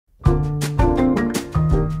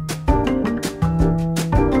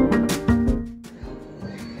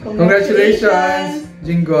Congratulations,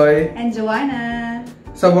 Jingoy and Joanna!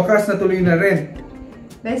 Sa wakas, natuloy na rin.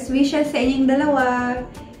 Best wishes sa inyong dalawa.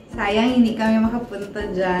 Sayang hindi kami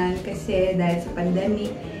makapunta dyan kasi dahil sa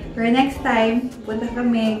pandemic. Pero next time, punta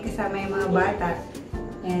kami kasama yung mga bata.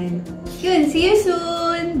 And yun, see you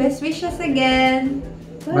soon! Best wishes again!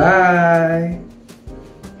 Bye!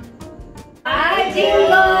 Hi,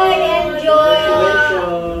 Jingoy and Joanna!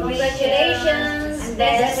 Congratulations and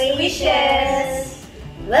best wishes!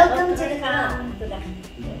 Welcome to the camp.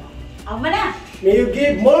 May you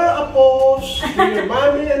give more apples to your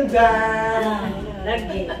mommy and dad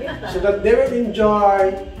so that they will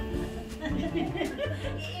enjoy.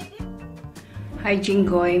 Hi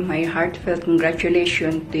Jingoy, my heartfelt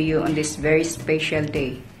congratulations to you on this very special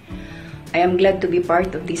day. I am glad to be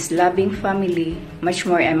part of this loving family. Much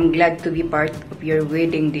more, I am glad to be part of your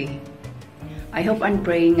wedding day. I hope and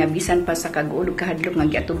pray nga bisan pa sa kag-ulog kahadlok nga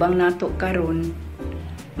giatubang nato karon,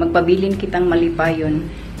 magpabilin kitang malipayon,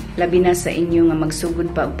 labi na sa inyo nga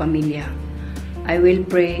magsugod pa og pamilya. I will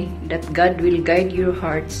pray that God will guide your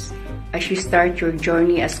hearts as you start your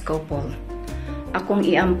journey as couple. Akong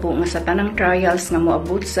iampo nga sa tanang trials nga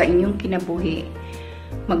moabot sa inyong kinabuhi,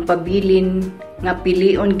 magpabilin nga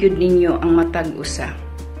pilion gyud ninyo ang matag usa.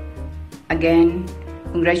 Again,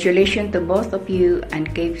 congratulations to both of you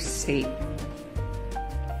and keep safe.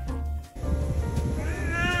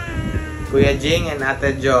 Kuya Jing and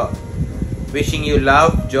Ate Jo, wishing you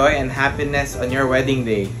love, joy, and happiness on your wedding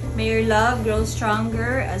day. May your love grow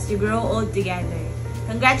stronger as you grow old together.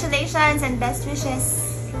 Congratulations and best wishes!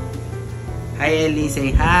 Hi Ellie,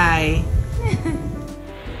 say hi!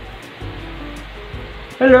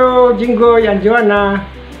 Hello, Jingoy and Joanna.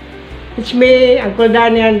 It's me, Uncle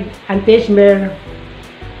Danny and Auntie Esmer.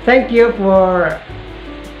 Thank you for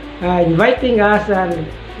inviting us and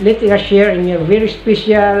letting us share in your very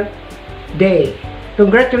special day.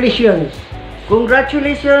 Congratulations!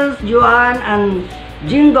 Congratulations, Joanne and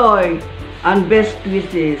Jingoy, and best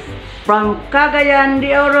wishes from Cagayan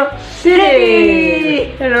de Oro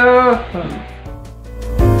City! Hello!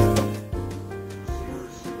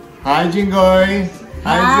 Hi, Jingoy!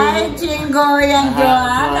 Hi, Jingoy and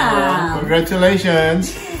Joanna!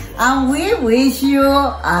 Congratulations! And we wish you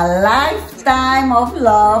a lifetime of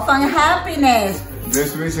love and happiness!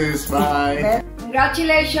 Best wishes, bye!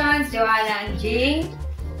 Congratulations, Joanna and Jing!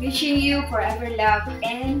 Wishing you forever love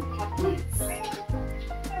and happiness.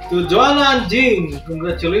 To Joanna and Jing,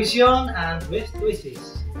 congratulations and best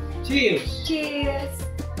wishes. Cheers! Cheers!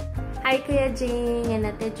 Hi Kuya Jing and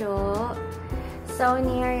Ate Jo. So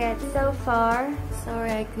near yet so far.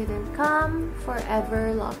 Sorry I couldn't come.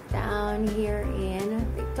 Forever lockdown here in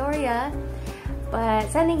Victoria.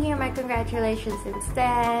 But sending here my congratulations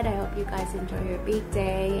instead. I hope you guys enjoy your big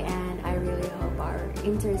day, and I really hope our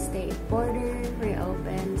interstate border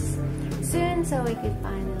reopens soon so we can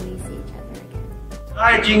finally see each other again.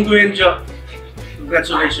 Hi Jingoy and Jo.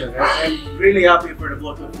 Congratulations. I'm really happy for the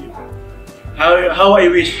both of you. How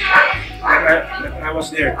I wish that I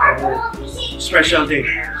was there for the special day.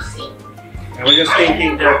 I was just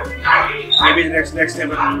thinking that maybe the next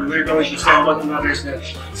time we're going to send one another, that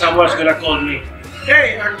someone's gonna call me.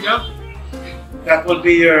 Hey, Arnyo, that would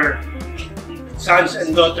be your sons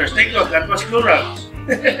and daughters. Take note, that was plural.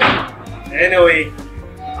 Anyway,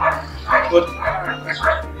 put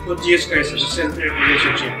Jesus Christ as the center of the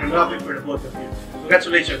relationship. I'm happy for the both of you.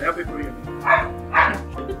 Congratulations, happy for you.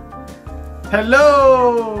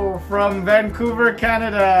 Hello from Vancouver,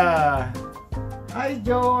 Canada. Hi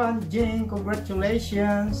Joe and Jing,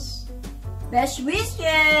 congratulations. Best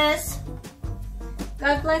wishes.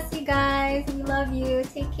 God bless you guys. We love you.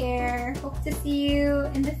 Take care. Hope to see you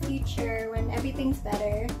in the future when everything's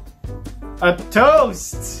better. A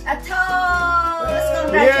toast! A toast!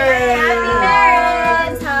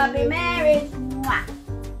 Congratulations! Happy marriage! Happy marriage! Mwah.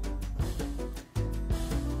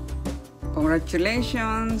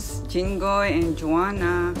 Congratulations, Jingoy and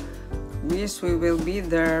Joanna. Wish we will be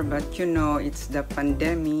there, but you know it's the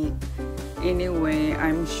pandemic. Anyway,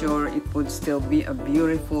 I'm sure it would still be a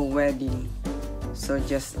beautiful wedding. So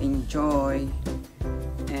just enjoy,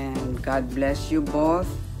 and God bless you both.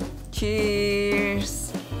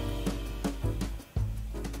 Cheers!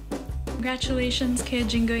 Congratulations,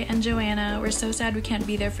 kid Jingoy and Joanna. We're so sad we can't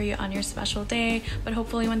be there for you on your special day, but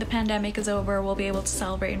hopefully when the pandemic is over, we'll be able to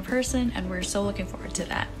celebrate in person, and we're so looking forward to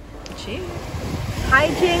that. Cheers!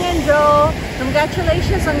 Hi Jing and Jo!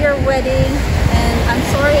 Congratulations on your wedding, and I'm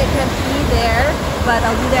sorry I can't be there, but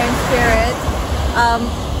I'll be there in spirit.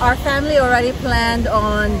 Our family already planned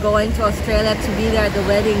on going to Australia to be there at the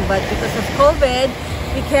wedding, but because of COVID,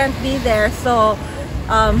 we can't be there. So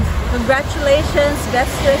Congratulations,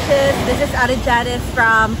 best wishes. This is Ate Janice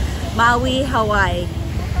from Maui, Hawaii.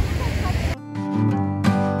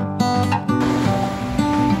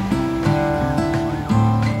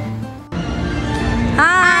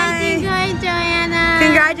 Hi, Jingo and Joanna.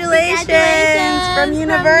 Congratulations from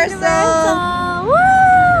Universal.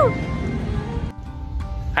 Woo!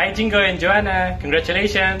 Hi, Jingo and Joanna.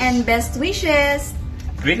 Congratulations. And best wishes.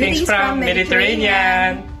 Greetings from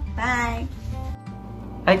Mediterranean. Bye.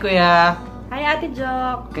 Hi, Kuya. Hi, Ate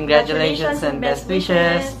Jo. Congratulations and best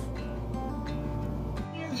wishes.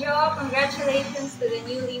 Joe, congratulations to the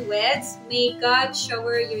newlyweds. May God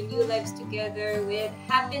shower your new lives together with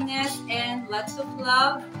happiness and lots of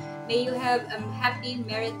love. May you have a happy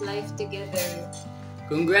married life together.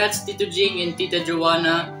 Congrats, Tito Jing and Tita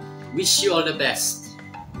Joanna. Wish you all the best.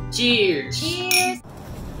 Cheers! Cheers!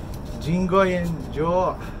 Jingo and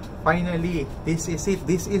Joe, finally, this is it.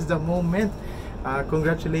 This is the moment.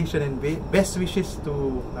 Congratulations and best wishes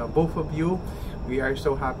to both of you. We are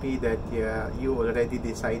so happy that you already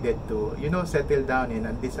decided to, settle down in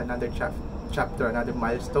this another chapter, another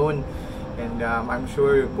milestone. And I'm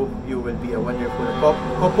sure both of you will be a wonderful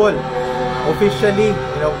couple. Officially,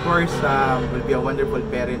 and of course, will be a wonderful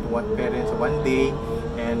parents one day.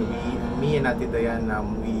 And me and Ate Dayan,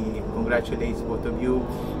 we congratulate both of you.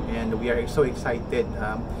 And we are so excited.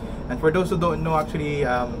 And for those who don't know, actually,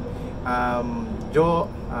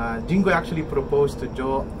 Jingo actually proposed to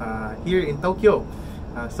Joe here in Tokyo.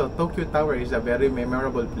 So Tokyo Tower is a very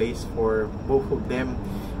memorable place for both of them.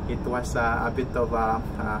 It was a bit of a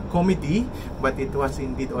comedy, but it was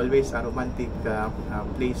indeed always a romantic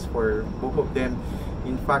place for both of them.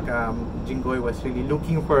 In fact, Jingo was really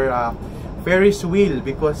looking for a Ferris wheel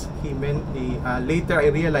because later I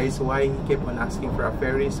realized why he kept on asking for a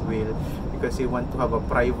Ferris wheel, because he want to have a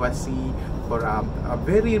privacy for a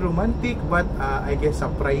very romantic but I guess a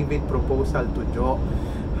private proposal to Joe.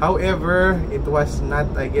 However, it was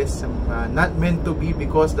not, I guess, not meant to be,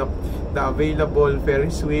 because the available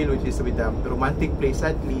Ferris wheel, which is with a romantic place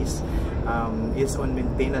at least, is on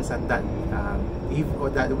maintenance at that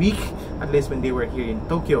week, at least when they were here in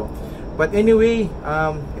Tokyo. But anyway,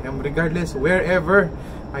 regardless, wherever,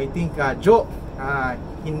 I think Joe,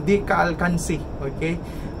 hindi ka-alkansi, okay?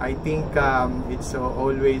 I think it's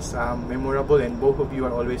always memorable, and both of you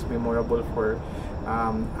are always memorable for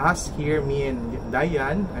us here, me and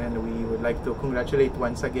Dayan, and we would like to congratulate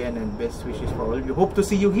once again and best wishes for all of you. Hope to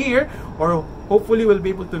see you here, or hopefully we'll be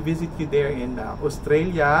able to visit you there in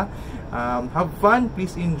Australia. Have fun,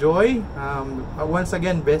 please enjoy. Once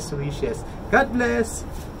again, best wishes. God bless.